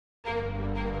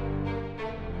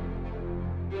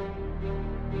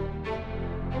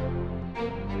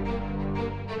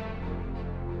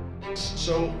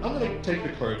So I'm going to take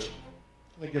the cards.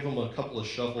 I'm going to give them a couple of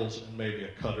shuffles and maybe a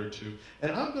cut or two.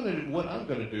 And what I'm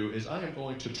going to do is I am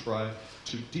going to try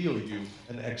to deal you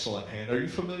an excellent hand. Are you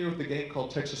familiar with the game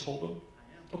called Texas Hold'em?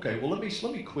 Okay, well let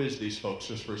me quiz these folks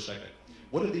just for a second.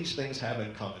 What do these things have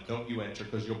in common? Don't you answer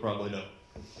because you'll probably know.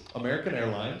 American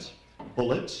Airlines,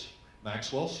 Bullets,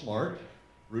 Maxwell Smart,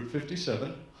 Route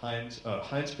 57, Heinz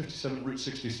 57, Route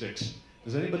 66.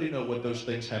 Does anybody know what those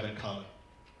things have in common?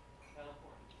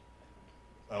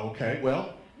 Okay,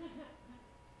 well,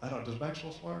 I don't know, does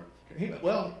Maxwell Smart?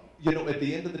 Well, you know, at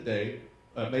the end of the day,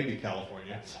 maybe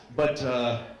California, but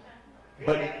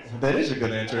that is a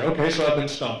good answer. Okay, so I've been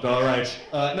stumped, all right.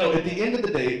 No, at the end of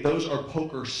the day, those are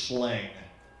poker slang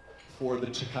for the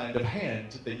kind of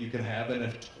hand that you can have in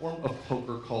a form of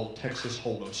poker called Texas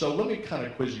Hold'em. So let me kind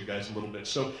of quiz you guys a little bit.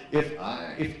 So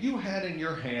if you had in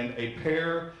your hand a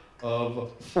pair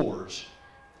of fours,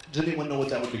 does anyone know what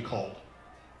that would be called?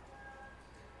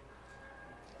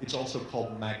 It's also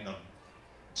called Magnum.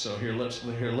 So let's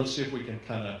see if we can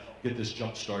kind of get this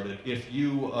jump started. If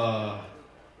you,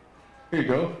 here you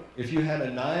go. If you had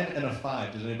a 9 and a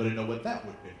 5, does anybody know what that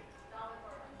would be?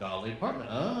 Dolly Parton.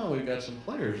 Oh, we've got some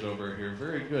players over here.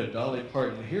 Very good. Dolly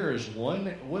Parton. Here is one.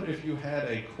 What if you had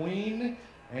a queen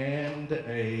and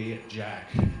a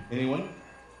jack? Anyone?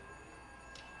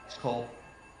 It's called,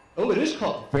 oh, it is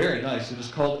called, very nice. It is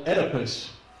called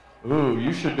Oedipus. Ooh,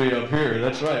 you should be up here.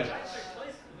 That's right.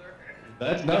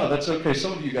 No, that's okay.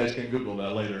 Some of you guys can Google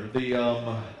that later.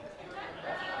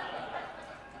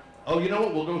 Oh, you know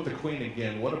what? We'll go with the queen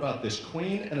again. What about this?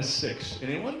 Queen and a 6.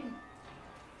 Anyone?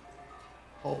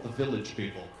 Called the Village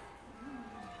People.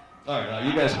 All right, now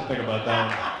you guys can think about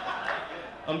that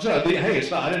one. I'm sorry. Hey,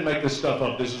 it's not. I didn't make this stuff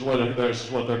up. This is what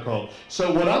they're called.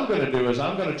 So what I'm going to do is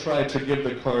I'm going to try to give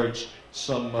the cards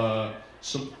some.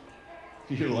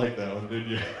 You like that one, didn't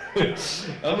you?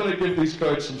 I'm going to give these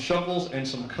cards some shuffles and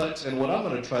some cuts, and what I'm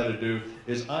going to try to do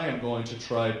is I am going to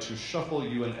try to shuffle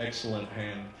you an excellent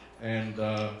hand. And,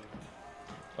 all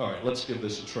right, let's give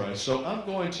this a try. So I'm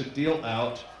going to deal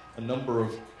out a number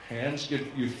of hands, give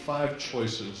you 5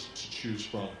 choices to choose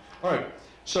from. All right,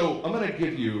 so I'm going to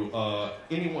give you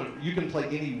you can play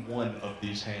any one of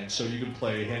these hands. So you can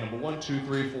play hand number 1, 2,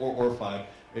 3, 4, or 5.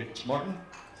 It's Martin.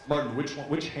 Martin,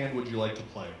 which hand would you like to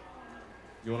play?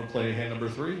 You want to play hand number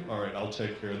 3? All right, I'll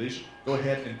take care of these. Go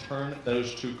ahead and turn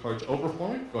those 2 cards over for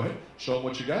me. Go ahead, show them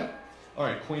what you got. All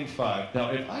right, Queen 5.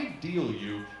 Now, if I deal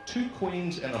you 2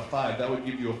 queens and a 5, that would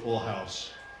give you a full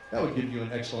house. That would give you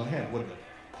an excellent hand, wouldn't it?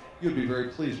 You'd be very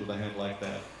pleased with a hand like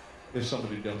that if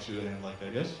somebody dealt you a hand like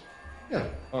that, yes? Yeah.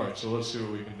 All right, so let's see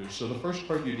what we can do. So the first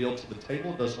card you deal to the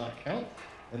table does not count,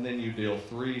 and then you deal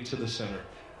 3 to the center.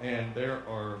 And there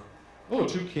are, 2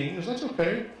 kings. That's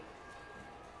okay.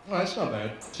 Oh, that's not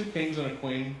bad. 2 kings and a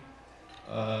queen.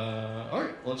 All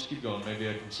right, let's keep going. Maybe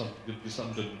I can give you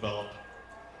something to develop.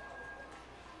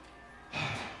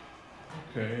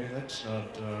 Okay, that's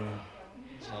not a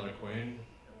queen.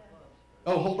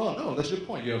 Oh, hold on. No, that's a good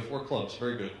point. You have 4 clubs.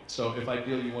 Very good. So if I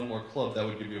deal you 1 more club, that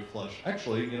would give you a flush.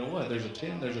 Actually, you know what? There's a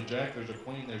 10, there's a jack, there's a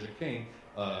queen, there's a king.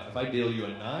 If I deal you a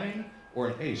 9 or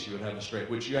an ace, you would have a straight,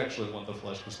 which you actually want the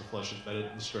flush because the flush is better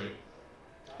than the straight.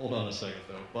 Hold on a second,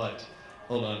 though. But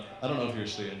hold on. I don't know if you're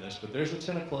seeing this, but there's a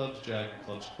 10 of clubs, jack of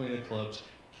clubs, queen of clubs,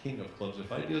 king of clubs.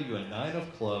 If I deal you a 9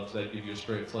 of clubs, that'd give you a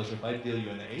straight flush. If I deal you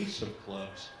an ace of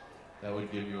clubs, that would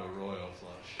give you a royal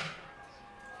flush.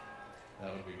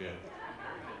 That would be good.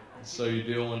 So you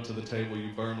deal 1 to the table,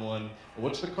 you burn 1.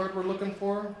 What's the card we're looking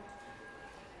for?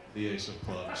 The ace of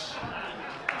clubs.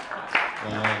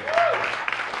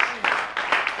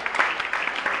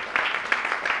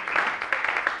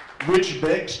 Which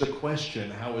begs the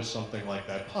question, how is something like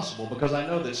that possible? Because I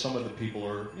know that some of the people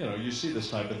are, you see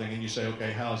this type of thing and you say,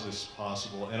 okay, how is this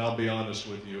possible? And I'll be honest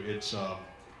with you, it's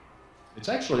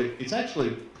actually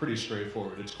pretty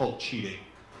straightforward. It's called cheating.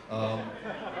 So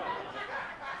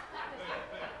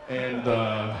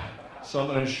I'm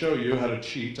going to show you how to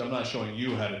cheat. I'm not showing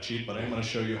you how to cheat, but I'm going to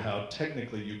show you how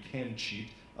technically you can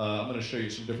cheat. I'm going to show you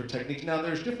some different techniques. Now,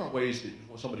 there's different ways that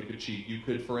somebody could cheat. You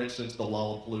could, for instance, the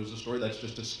Lollapalooza story, that's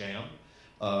just a scam.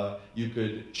 You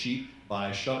could cheat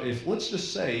by, let's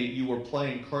just say you were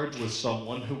playing cards with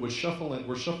someone who was shuffling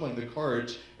the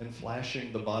cards and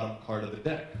flashing the bottom card of the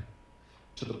deck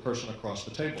to the person across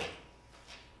the table.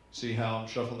 See how I'm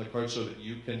shuffling the cards so that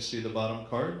you can see the bottom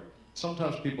card?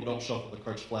 Sometimes people don't shuffle the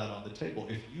cards flat on the table.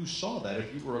 If you saw that,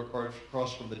 if you were a card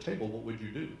across from the table, what would you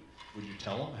do? Would you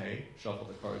tell them, hey, shuffle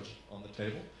the cards on the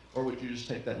table? Or would you just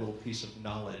take that little piece of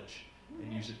knowledge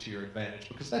and use it to your advantage,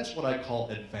 because that's what I call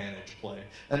advantage play.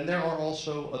 And there are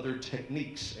also other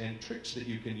techniques and tricks that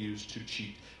you can use to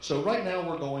cheat. So right now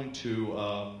we're going to,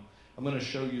 I'm going to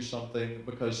show you something,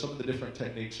 because some of the different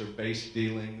techniques are base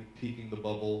dealing, peeking the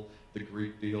bubble, the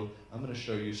Greek deal. I'm going to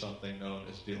show you something known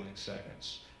as dealing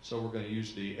seconds. So we're going to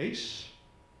use the ace,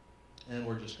 and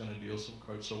we're just going to deal some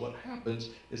cards. So what happens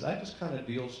is I just kind of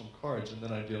deal some cards, and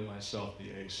then I deal myself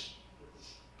the ace.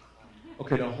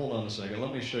 Okay, now hold on a second.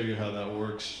 Let me show you how that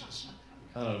works. It's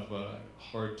kind of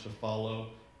hard to follow,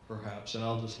 perhaps, and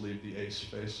I'll just leave the ace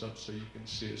face up so you can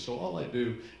see it. So all I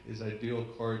do is I deal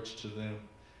cards to them,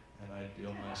 and I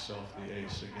deal myself the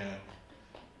ace again.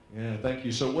 Yeah, thank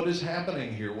you. So what is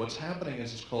happening here? What's happening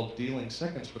is it's called dealing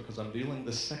seconds, because I'm dealing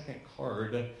the second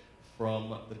card from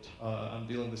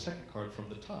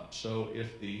the top. So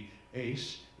if the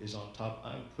ace is on top,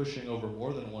 I'm pushing over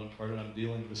more than one card, and I'm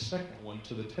dealing the second one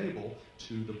to the table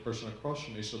to the person across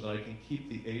from me, so that I can keep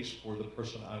the ace for the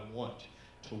person I want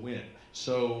to win.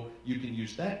 So you can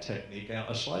use that technique. Now,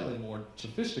 a slightly more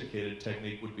sophisticated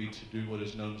technique would be to do what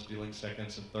is known as dealing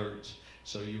seconds and thirds.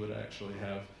 So you would actually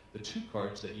have the two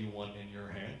cards that you want in your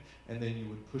hand, and then you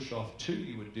would push off two.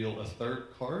 You would deal a third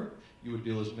card. You would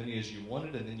deal as many as you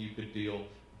wanted, and then you could deal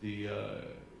the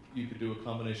you could do a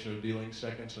combination of dealing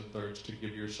seconds and thirds to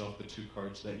give yourself the two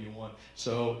cards that you want.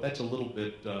 So that's a little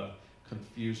bit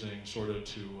confusing, sort of,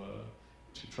 to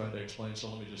try to explain. So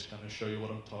let me just kind of show you what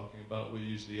I'm talking about. We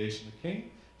use the ace and the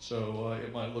king. So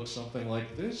it might look something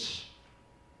like this,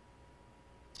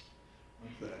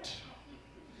 like that.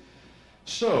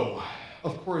 So,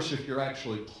 of course, if you're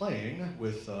actually playing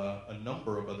with a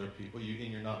number of other people, and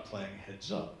you're not playing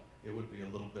heads up, it would be a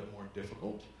little bit more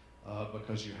difficult,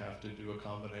 because you have to do a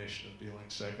combination of dealing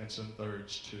seconds and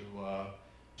thirds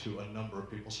to a number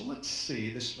of people. So let's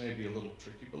see. This may be a little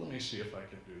tricky, but let me see if I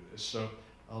can do this. So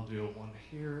I'll deal one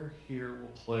here. Here we'll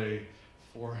play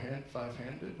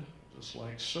five-handed, just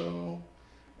like so,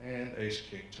 and ace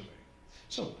king to me.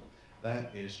 So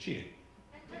that is cheating.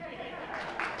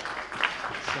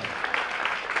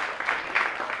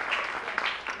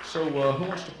 So who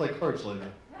wants to play cards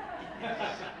later?